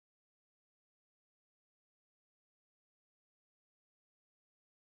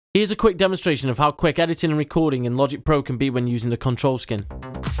Here's a quick demonstration of how quick editing and recording in Logic Pro can be when using the ControlSkin.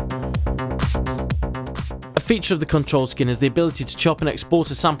 A feature of the ControlSkin is the ability to chop and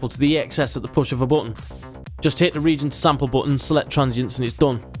export a sample to the EXS at the push of a button. Just hit the region to sample button, select transients, and it's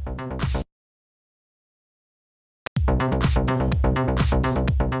done.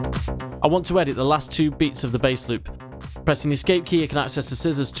 I want to edit the last 2 beats of the bass loop. Pressing the escape key, I can access the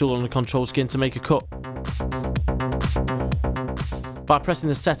scissors tool on the ControlSkin to make a cut. By pressing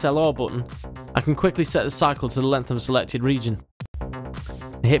the Set LR button, I can quickly set the cycle to the length of a selected region.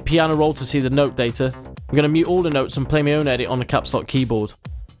 I hit piano roll to see the note data. I'm going to mute all the notes and play my own edit on the caps lock keyboard.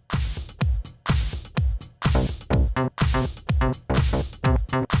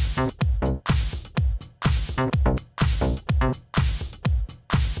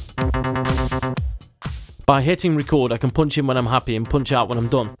 By hitting record, I can punch in when I'm happy and punch out when I'm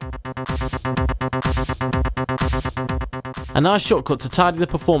done. A nice shortcut to tidy the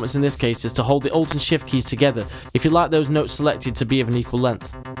performance in this case is to hold the Alt and Shift keys together if you like those notes selected to be of an equal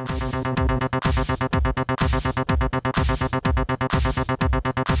length.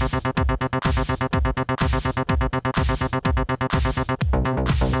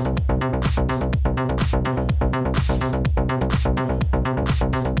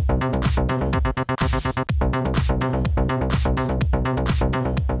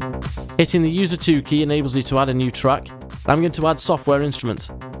 Hitting the User 2 key enables you to add a new track. I'm going to add software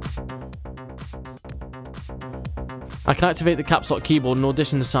instruments. I can activate the caps lock keyboard and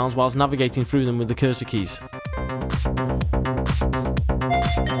audition the sounds whilst navigating through them with the cursor keys.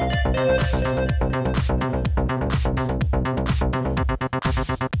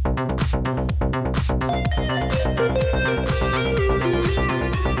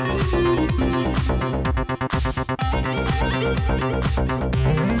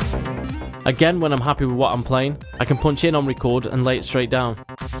 Again, when I'm happy with what I'm playing, I can punch in on record and lay it straight down.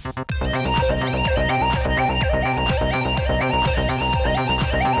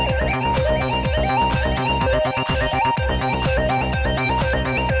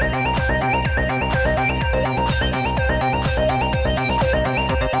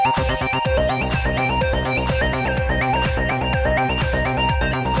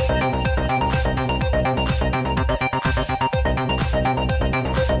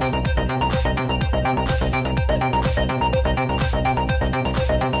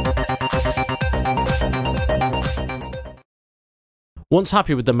 Once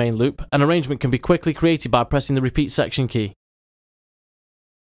happy with the main loop, an arrangement can be quickly created by pressing the repeat section key.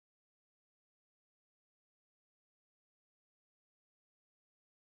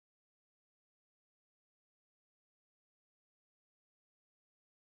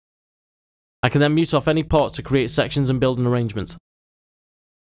 I can then mute off any parts to create sections and build an arrangement.